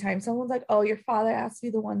answers every time. Someone's like, oh, your father has to be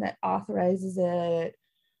the one that authorizes it.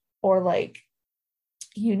 Or like,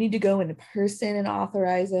 you need to go in person and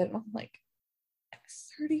authorize it. And I'm like, I'm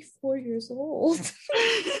 34 years old.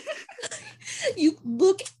 You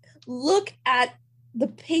look at the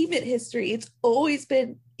payment history. It's always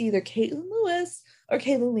been either Caitlin Lewis or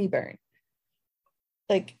Caitlin Leeburn.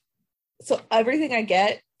 Like, so everything I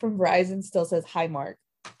get from Verizon still says hi, Mark.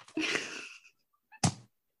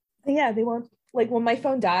 Yeah, they won't. Like when my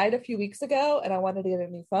phone died a few weeks ago and I wanted to get a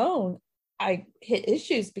new phone, I hit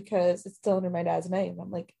issues because it's still under my dad's name.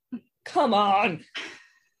 I'm like, come on.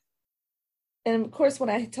 And of course, when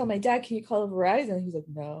I tell my dad, can you call Verizon? He's like,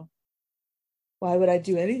 no. Why would I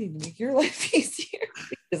do anything to make your life easier?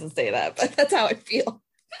 He doesn't say that, but that's how I feel.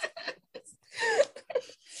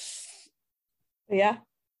 Yeah.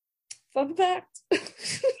 Fun fact.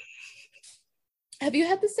 Have you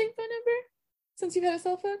had the same phone number since you've had a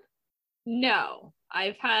cell phone? No,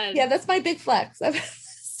 I've had. Yeah, that's my big flex. I've had the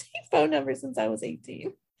same phone number since I was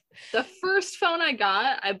 18. The first phone I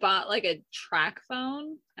bought like a track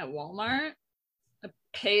phone at Walmart, a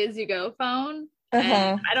pay-as-you-go phone.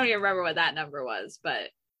 And I don't even remember what that number was, but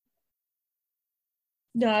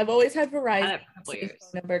no, I've always had Verizon phone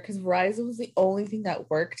number because Verizon was the only thing that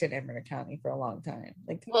worked in Amador County for a long time.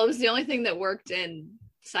 Like, well, it was the only thing that worked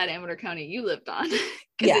inside Amador County you lived on.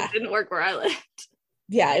 Yeah, it didn't work where I lived.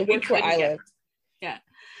 Yeah, it worked where I lived. Yeah.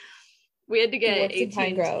 We had to He get works in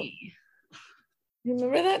Pine Grove. AT&T.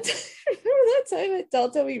 Remember that? Remember that time at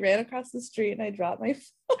Delta we ran across the street and I dropped my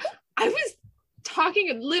phone? I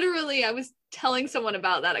was telling someone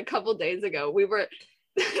about that a couple days ago. We were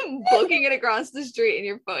booking it across the street and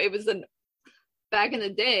your phone, it was back in the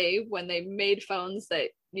day when they made phones that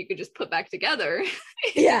you could just put back together.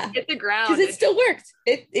 Yeah. Hit the ground. Because it still worked.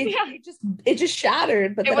 It just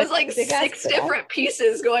shattered. But it was like 6 different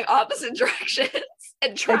pieces going opposite directions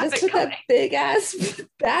and traffic. I just put that big ass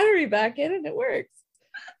battery back in and it works.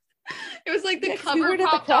 It was like the cover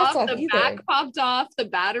popped off, the back popped off, the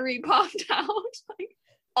battery popped out. Like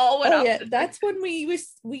all went up. Yeah, that's when we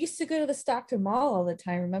used to go to the Stockton Mall all the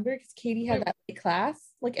time. Remember? Because Katie had that class.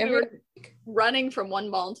 Like we were running from one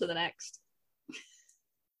mall to the next.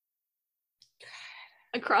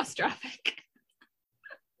 Across traffic.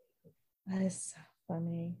 That is so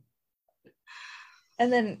funny.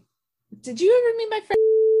 And then, did you ever meet my friend?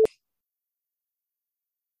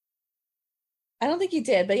 I don't think he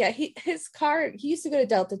did, but yeah, his car, he used to go to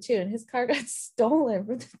Delta too, and his car got stolen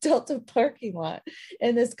from the Delta parking lot.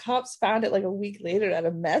 And this cops found it like a week later at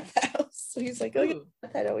a meth house. So he's like, oh, yeah,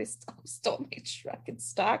 that always stole my truck and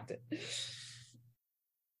stalked it.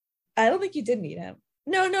 I don't think you did meet him.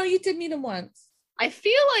 No, you did meet him once. I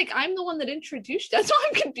feel like I'm the one that introduced you. That's why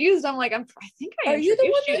I'm confused. I'm like, I think I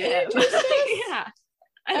introduced you to him. Yeah.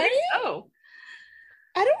 I think so.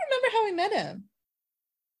 I don't remember how we met him.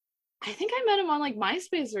 I think I met him on like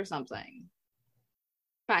MySpace or something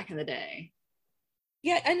back in the day.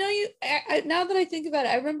 Yeah, I know you. Now that I think about it,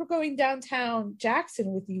 I remember going downtown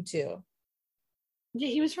Jackson with you two. Yeah,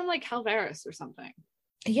 he was from like Calveras or something.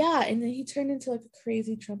 Yeah, and then he turned into like a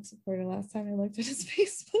crazy Trump supporter last time I looked at his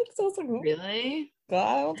Facebook. So I was like, oh, really?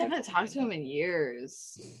 God, I haven't talked to him in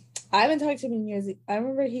years. I haven't talked to him in years. I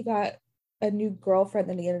remember he got a new girlfriend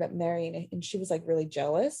that he ended up marrying, and she was like really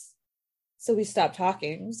jealous. So we stopped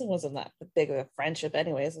talking. It wasn't that big of a friendship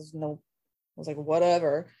anyways. I was like,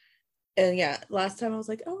 whatever. And yeah, last time I was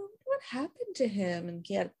like, oh, what happened to him? And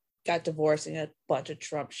he got divorced and he had a bunch of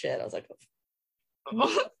Trump shit. I was like,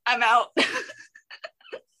 oh, I'm out.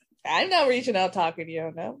 I'm not reaching out talking to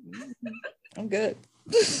you. No, I'm good.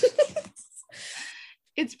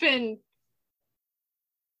 It's been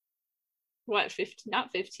what, 15,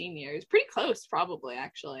 not 15 years, pretty close probably,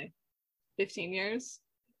 actually 15 years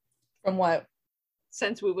from what,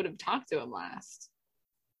 since we would have talked to him last.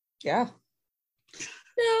 Yeah,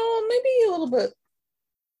 no, maybe a little bit,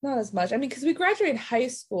 not as much. I mean, because we graduated high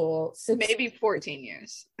school maybe 14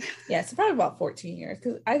 years. Yeah, so probably about 14 years,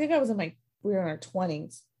 because I think we were in our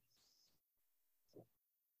 20s.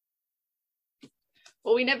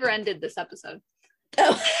 Well, we never ended this episode.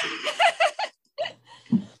 Oh.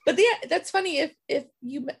 But yeah, that's funny. If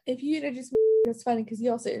you introduced me, that's funny because you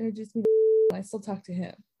also introduced me and I still talk to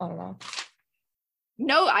him on and off.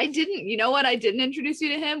 No, I didn't. You know what? I didn't introduce you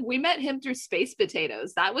to him. We met him through Space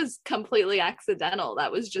Potatoes. That was completely accidental.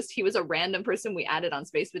 That was just, he was a random person we added on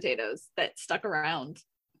Space Potatoes that stuck around.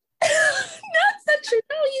 No, it's not true.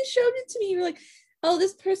 No, you showed it to me. You were like, oh,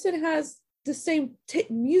 this person has the same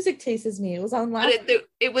music taste as me. It was on last. But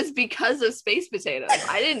it was because of Space Potatoes.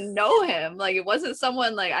 I didn't know him. Like, it wasn't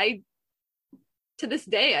someone like to this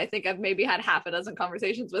day, I think I've maybe had half a dozen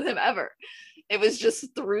conversations with him ever. It was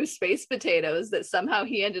just through Space Potatoes that somehow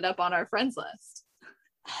he ended up on our friends list.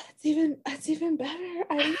 Oh, that's even better.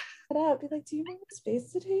 I look it up. Be like, do you know what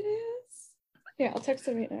Space Potatoes is? Yeah, I'll text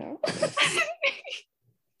him right now.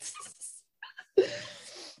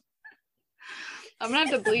 I'm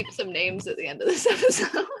gonna have to bleep some names at the end of this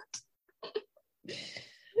episode.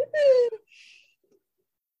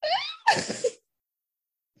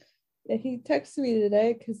 Yeah, he texted me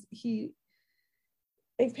today because he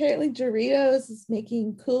apparently Doritos is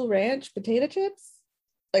making Cool Ranch potato chips.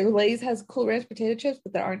 Like Lay's has Cool Ranch potato chips,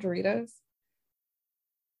 but there aren't Doritos.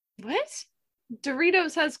 What?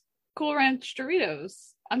 Doritos has Cool Ranch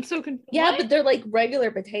Doritos. I'm so confused. Yeah, but they're like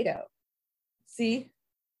regular potato. See?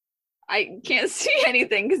 I can't see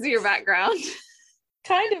anything because of your background.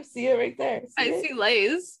 Kind of see it right there. See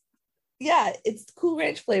Lay's. Yeah, it's Cool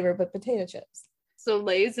Ranch flavor, but potato chips. So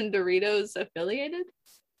Lay's and Doritos affiliated?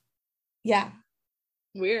 Yeah.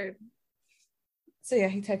 Weird. So yeah,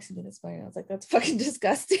 he texted me this morning. I was like, that's fucking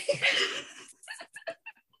disgusting.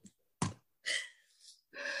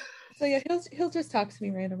 So yeah, he'll just talk to me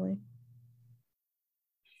randomly.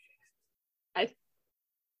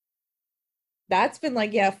 That's been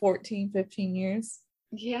like, 14, 15 years.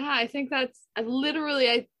 Yeah, I think that's I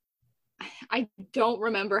don't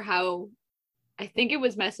remember how. I think it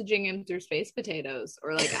was messaging him through Space Potatoes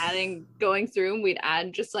or like going through and we'd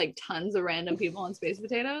add just like tons of random people on Space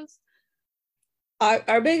Potatoes.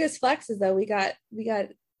 Our biggest flex is that we got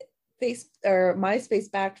face or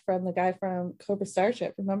MySpace back from the guy from Cobra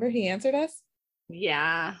Starship. Remember, he answered us.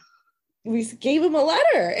 Yeah. We gave him a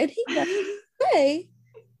letter, and he got say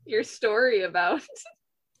your story about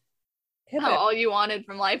him. How all you wanted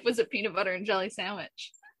from life was a peanut butter and jelly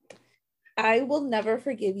sandwich. I will never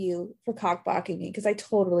forgive you for cockblocking me because I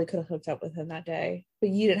totally could have hooked up with him that day, but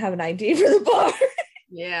you didn't have an ID for the bar.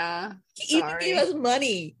 Yeah. He even gave us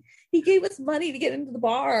money. He gave us money to get into the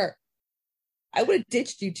bar. I would have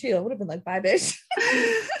ditched you too. I would have been like, bye, bitch.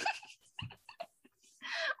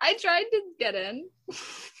 I tried to get in. I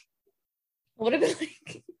would have been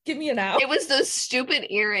like, give me an out. It was those stupid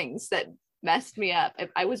earrings that messed me up.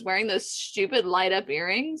 I was wearing those stupid light up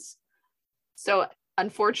earrings. So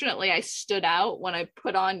unfortunately, I stood out when I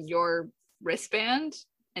put on your wristband.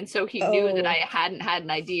 And so he knew that I hadn't had an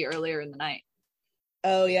ID earlier in the night.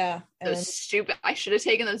 Oh, yeah. Those stupid. I should have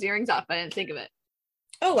taken those earrings off. I didn't think of it.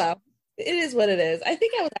 Oh, well. It is what it is. I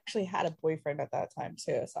think I was actually had a boyfriend at that time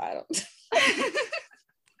too. So I don't.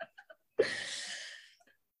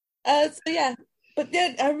 So yeah. But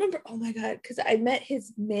then I remember, oh my God, because I met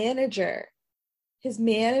his manager. His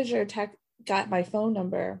manager got my phone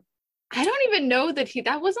number. I don't even know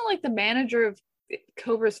that wasn't like the manager of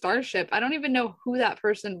Cobra Starship. I don't even know who that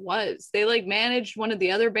person was. They like managed one of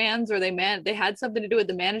the other bands, or they had something to do with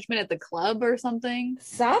the management at the club or something.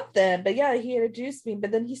 But yeah, he introduced me,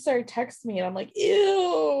 but then he started texting me and I'm like,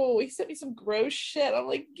 ew, he sent me some gross shit. I'm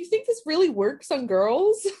like, you think this really works on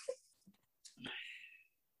girls?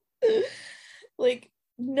 Like,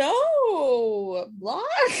 no, block.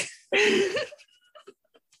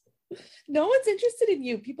 No one's interested in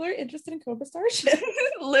you. People are interested in Cobra Starship.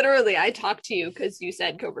 Literally, I talked to you because you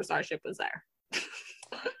said Cobra Starship was there.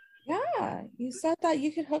 Yeah, you said that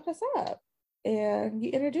you could hook us up and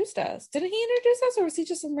you introduced us. Didn't he introduce us or was he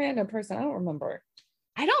just some random person? I don't remember.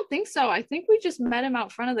 I don't think so. I think we just met him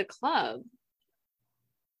out front of the club.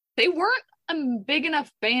 They weren't a big enough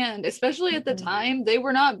band, especially at the time. They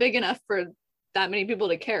were not big enough for that many people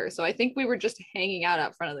to care. So I think we were just hanging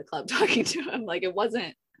out front of the club talking to him. Like, it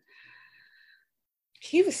wasn't.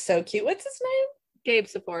 He was so cute. What's his name? Gabe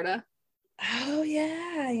Saporta. Oh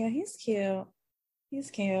yeah, he's cute. He's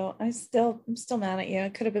cute. I'm still mad at you.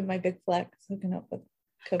 It could have been my big flex hooking up with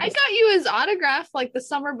Cobra. I got you his autograph like the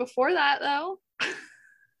summer before that though.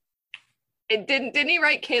 It didn't he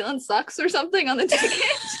write Caitlin sucks or something on the ticket?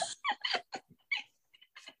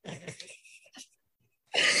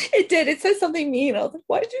 It did. It says something mean. I was like,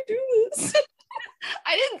 why did you do this?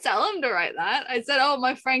 I didn't tell him to write that. I said, oh,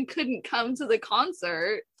 my friend couldn't come to the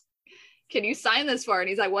concert. Can you sign this for her? And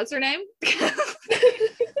he's like, what's her name?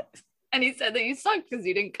 And he said that you sucked because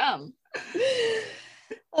you didn't come.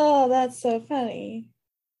 Oh, that's so funny.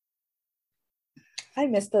 I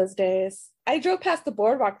miss those days. I drove past the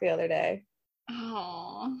boardwalk the other day.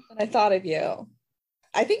 Oh. And I thought of you.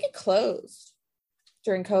 I think it closed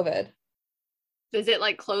during COVID. Does it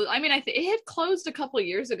like close? I mean, it had closed a couple of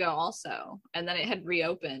years ago also, and then it had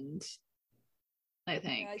reopened, I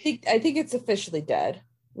think. Yeah, I think it's officially dead,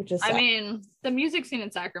 which is sad. I mean, the music scene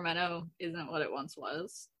in Sacramento isn't what it once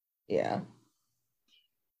was. Yeah.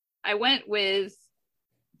 I went with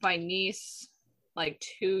my niece like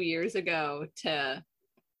 2 years ago to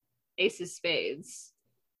Ace of Spades,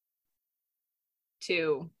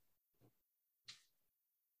 to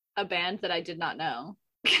a band that I did not know.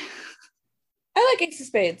 I like Ace of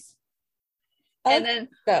Spades. And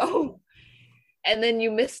then you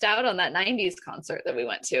missed out on that 90s concert that we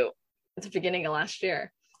went to at the beginning of last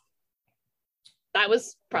year. That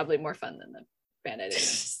was probably more fun than the band I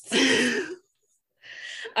did.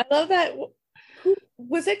 I love that. Who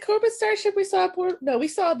was it? Cobra Starship we saw? No, we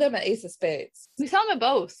saw them at Ace of Spades. We saw them at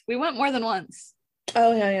both. We went more than once.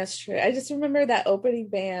 Oh yeah, that's true. I just remember that opening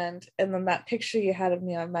band and then that picture you had of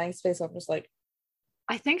me on MySpace. I'm just like,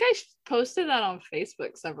 I think I posted that on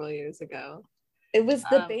Facebook several years ago. It was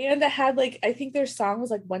the band that had like, I think their song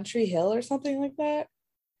was like One Tree Hill or something like that.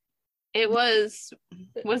 It was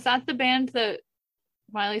that the band that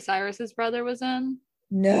Miley Cyrus's brother was in?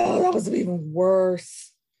 No, that was even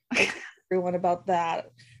worse. Everyone about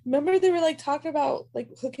that. Remember they were like talking about like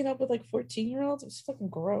hooking up with like 14-year-olds? It was fucking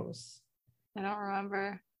gross. I don't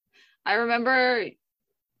remember. I remember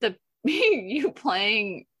you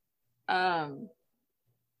playing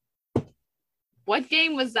what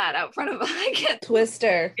game was that out front of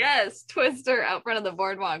Twister? Yes, Twister out front of the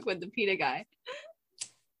boardwalk with the PETA guy.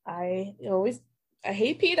 I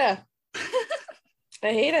hate PETA.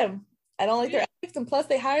 I hate him. I don't like their ethics, and plus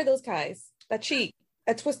they hire those guys that cheat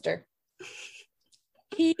at Twister.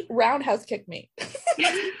 He roundhouse kicked me.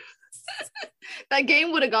 That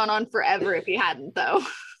game would have gone on forever if he hadn't, though.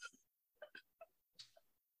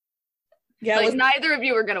 Yeah, like neither of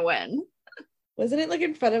you were gonna win. Wasn't it like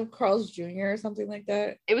in front of Carl's Jr. or something like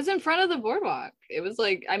that? It was in front of the boardwalk. It was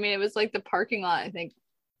like, I mean, it was like the parking lot, I think,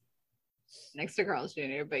 next to Carl's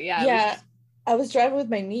Jr. But yeah. I was driving with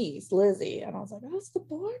my niece, Lizzie, and I was like, oh, it's the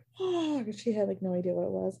boardwalk. And she had like no idea what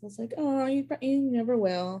it was. I was like, oh, you never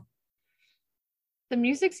will. The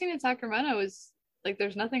music scene in Sacramento is like,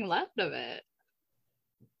 there's nothing left of it.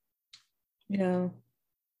 Yeah.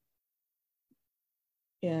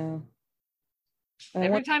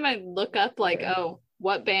 Every time I look up, like, oh,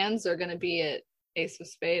 what bands are going to be at Ace of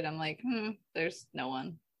Spades, I'm like, there's no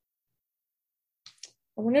one.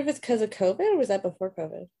 I wonder if it's because of COVID, or was that before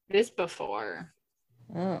COVID? It is before.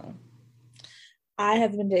 Oh. I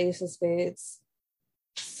have been to Ace of Spades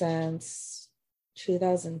since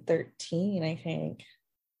 2013, I think.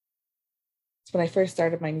 It's when I first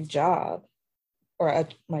started my new job, or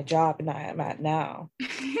my job and I'm at now.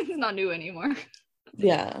 It's not new anymore.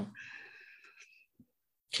 Yeah.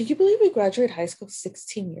 Can you believe we graduated high school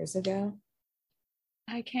 16 years ago?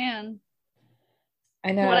 I can.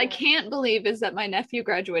 I know. What I can't believe is that my nephew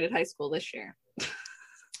graduated high school this year.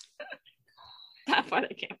 That's what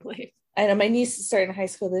I can't believe. I know my niece is starting high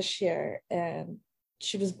school this year, and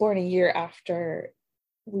she was born a year after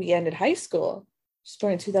we ended high school. She was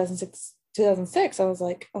born in 2006. I was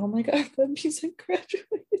like, oh my God, that music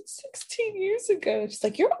graduated 16 years ago. She's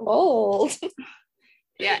like, you're old.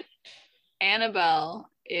 Yeah. Annabelle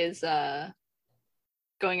is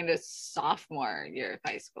going into sophomore year of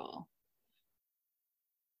high school.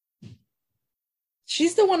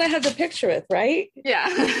 She's the one I had the picture with, right? Yeah.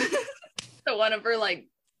 The one of her like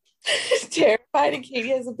terrified, and Katie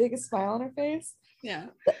has the biggest smile on her face. Yeah.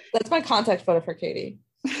 That's my contact photo for Katie.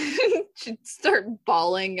 She'd start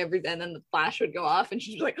bawling and then the flash would go off and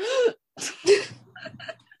she'd be like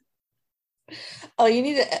Oh, you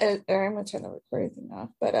need to I'm gonna turn the recording thing off,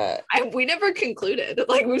 but we never concluded.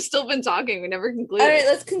 Like, we've still been talking, we never concluded. All right,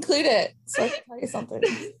 let's conclude it so I can tell you something.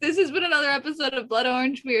 This has been another episode of Blood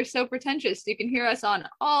Orange. We are so pretentious. You can hear us on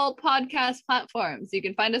all podcast platforms. You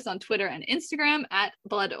can find us on Twitter and Instagram at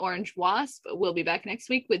Blood Orange Wasp. We'll be back next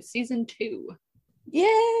week with season 2. Yay!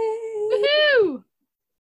 Woohoo!